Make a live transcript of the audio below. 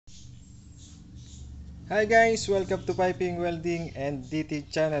Hi guys, welcome to Piping, Welding, and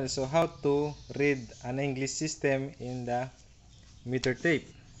DT channel. So how to read an English system in the meter tape.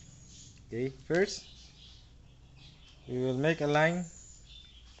 Okay, first we will make a line.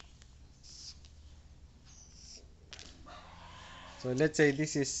 So let's say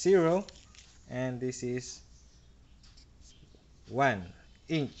this is 0 and this is 1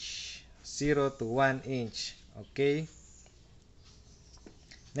 inch. 0 to 1 inch. Okay.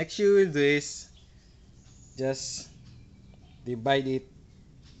 Next you will do is just divide it,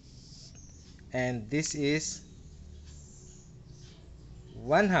 and this is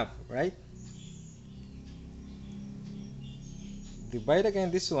 1/2, right? Divide again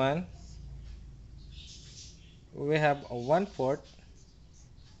this one. We have a 1/4,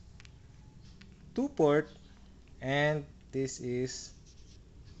 2/4, and this is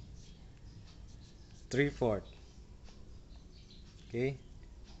 3/4. Okay,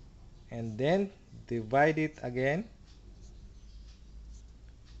 and then divide it again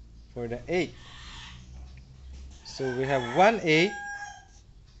for the 8. So we have 1/8,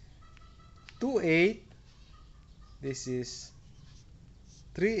 2/8, this is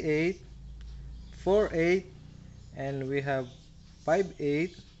 3/8, 4/8, and we have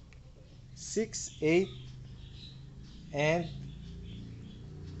 5/8, 6/8, and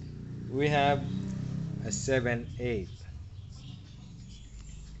we have a 7/8.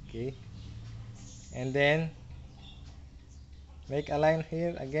 Okay, and then make a line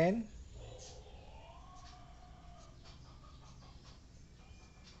here again.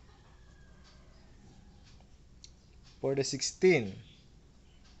 For the 16,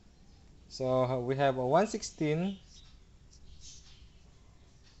 so we have a 1/16,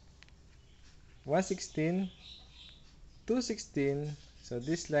 1/16, 2/16, so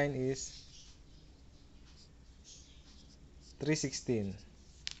this line is 3/16,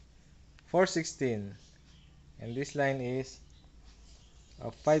 4/16, and this line is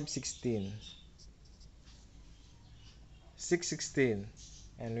 5/16, 6/16,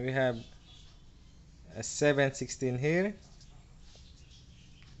 and we have a 7/16 here,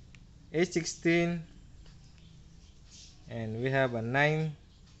 8/16, and we have a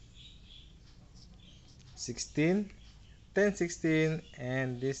 9/16, 10/16,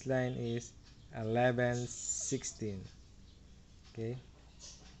 and this line is 11/16. Okay,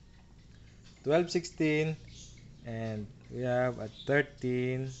 12/16, and we have a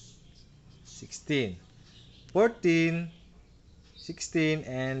 13/16, 14/16,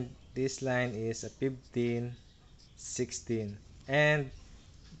 and this line is a 15/16, and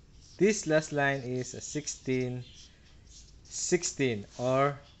this last line is a 16/16,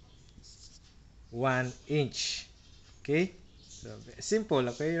 or 1 inch. Okay, so simple.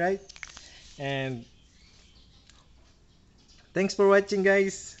 Okay, right? And thanks for watching,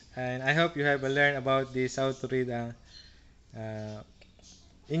 guys, and I hope you have learned about this, how to read a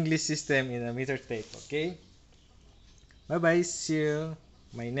English system in a meter tape. Okay, bye bye, see you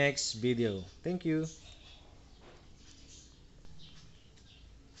my next video. Thank you.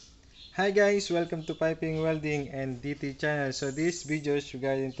 Hi guys, welcome to Piping, Welding, and DT channel. So this video is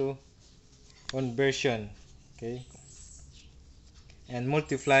regarding to conversion. Okay, and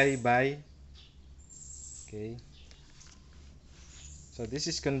multiply by. Okay, so this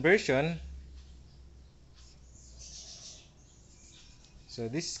is conversion. So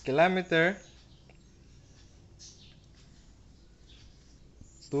this is kilometer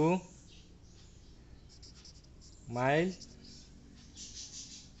to mile,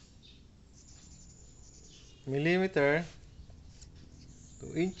 millimeter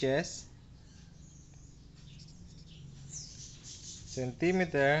to inches,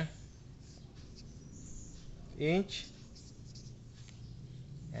 centimeter, inch,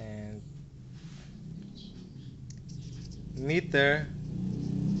 and meter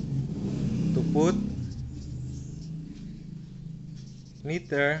to foot,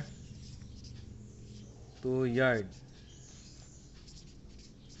 meter to yard.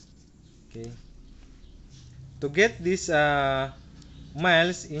 Okay, to get this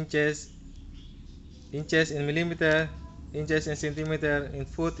miles, inches in millimeter, inches in centimeter, in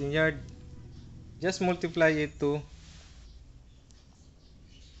foot, in yard, just multiply it to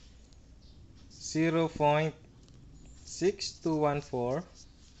 0.6214,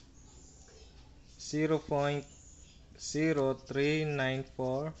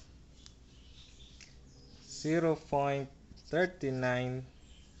 0.0394,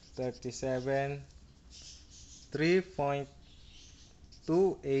 0.3937,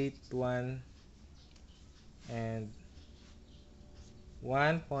 3.281, and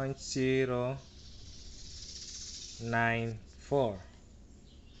 1.094.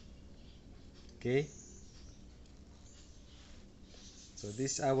 Okay, So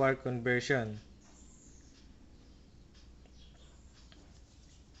this is our conversion.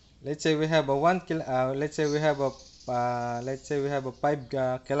 Let's say we have a let's say we have a 5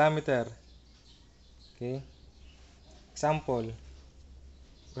 kilometer. Okay, example,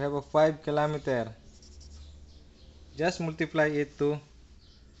 we have a 5 kilometer. Just multiply it to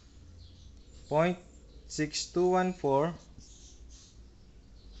 0.6214,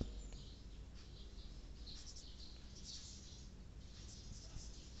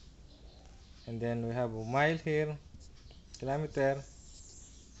 and then we have a mile here, kilometer.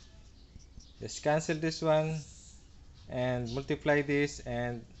 Just cancel this one and multiply this,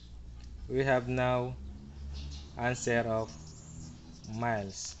 and we have now answer of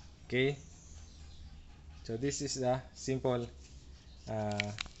miles. Okay, so this is the simple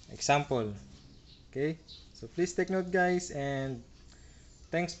uh, example. Okay, so please take note, guys, and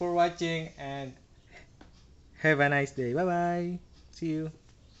thanks for watching, and have a nice day. Bye bye, see you.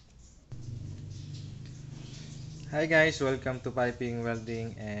 Hi guys, welcome to Piping,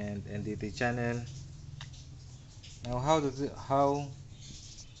 Welding, and NDT channel. Now how to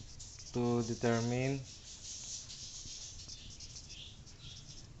determine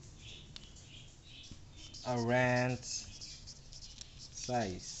a wrench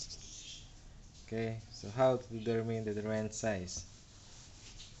size. Okay, so how to determine the wrench size.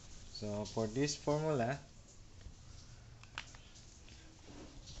 So for this formula,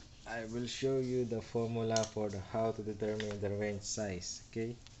 I will show you the formula for how to determine the wrench size.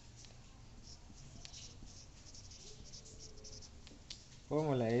 Okay,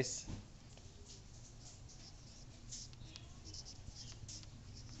 formula is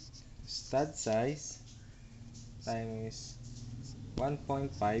stud size times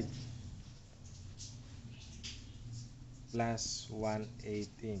 1.5 plus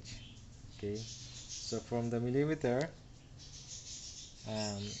 1/8 inch. Okay, so from the millimeter,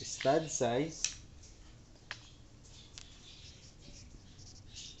 stud size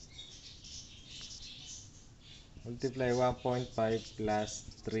multiply 1.5 plus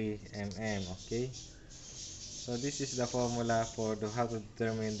 3 mm. Okay, so this is the formula for how to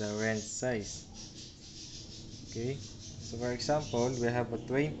determine the wrench size. Okay, so for example, we have a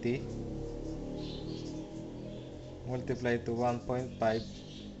 20 multiply to 1.5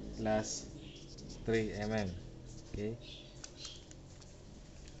 plus 3 mm. Okay,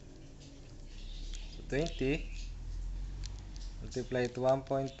 so 20 multiply to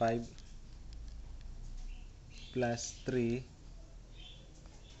 1.5 plus 3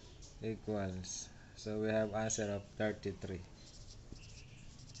 equals, so we have answer of 33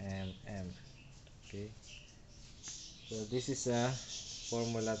 mm. Okay, so this is a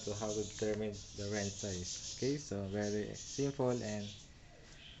formula to how to determine the wrench size. Okay, so very simple, and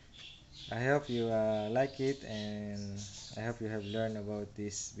I hope you like it, and I hope you have learned about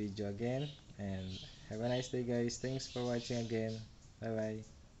this video again, and have a nice day, guys. Thanks for watching again. Bye bye.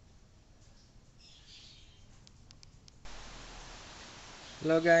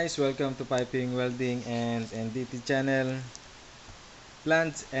 Hello guys, welcome to Piping, Welding, and NDT channel.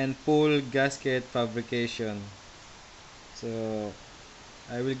 Flange and Full Gasket Fabrication. So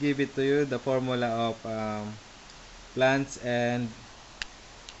I will give it to you the formula of flange and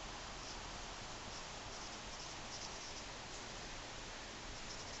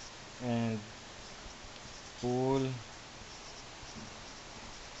full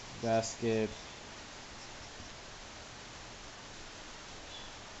gasket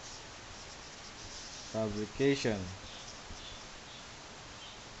fabrication.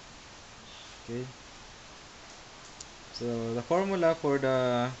 Okay, so the formula for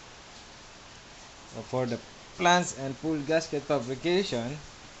the flange and full gasket fabrication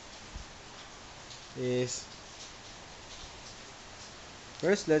is,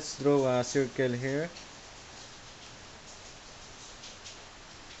 first let's draw a circle here.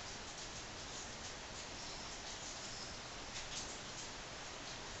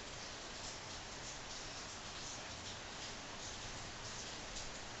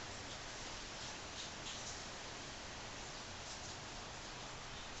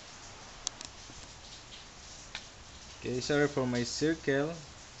 Okay, sorry for my circle.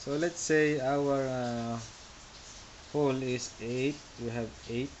 So let's say our hole is 8. We have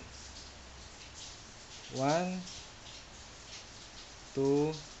 8. 1,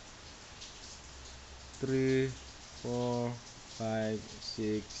 2, 3, 4, 5,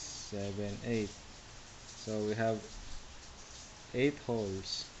 6, 7, 8. So we have 8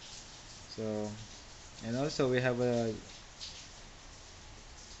 holes. So, and also we have a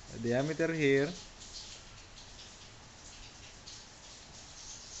diameter here.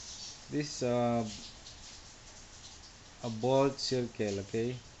 This a bolt circle.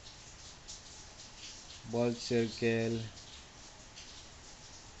 Okay, bolt circle,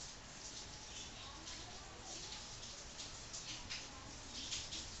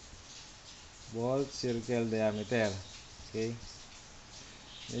 bolt circle diameter. Okay,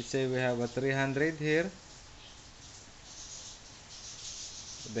 let's say we have a 300 here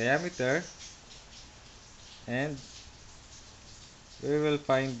diameter, and we will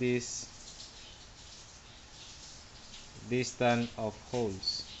find this distance of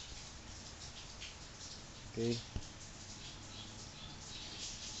holes. Okay,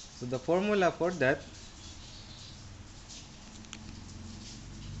 so the formula for that,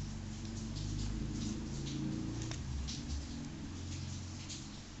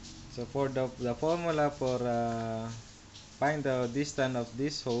 so for the formula for find the distance of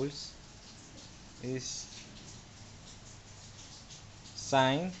these holes is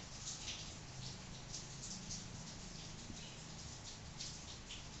sine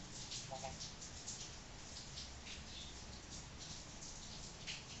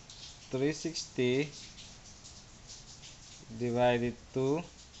 360 divided 2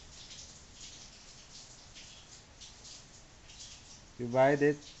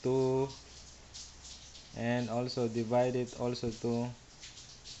 and also divided also to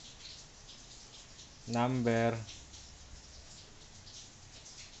number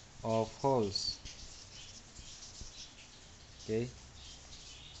of holes. Okay,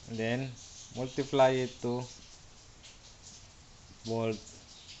 and then multiply it to bolt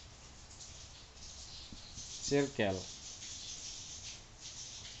circle.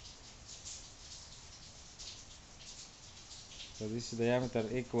 So this diameter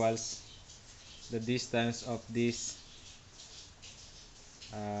equals the distance of these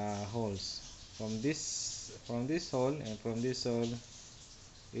holes. From this hole and from this hole,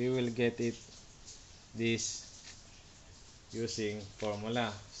 we will get it this using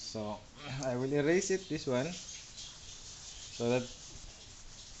formula. So I will erase it, this one, so that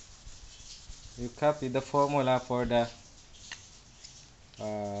you copy the formula for the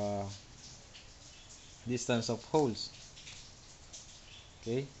uh, distance of holes.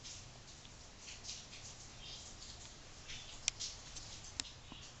 Okay,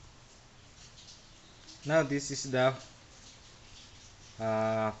 now this is the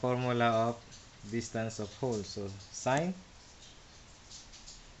formula of distance of holes. So sine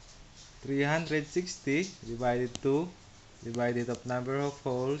 360 divided 2 divided of number of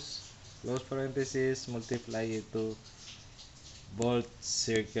holes, close parenthesis, multiply it to bolt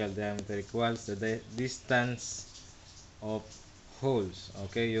circle diameter equals the distance of holes.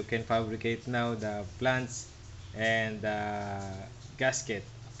 Okay, you can fabricate now the flange and the gasket.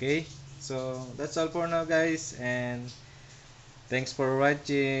 Okay, so that's all for now, guys, and thanks for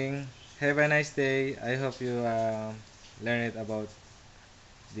watching. Have a nice day. I hope you learned about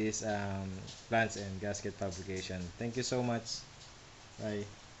this flange and gasket fabrication. Thank you so much. Bye.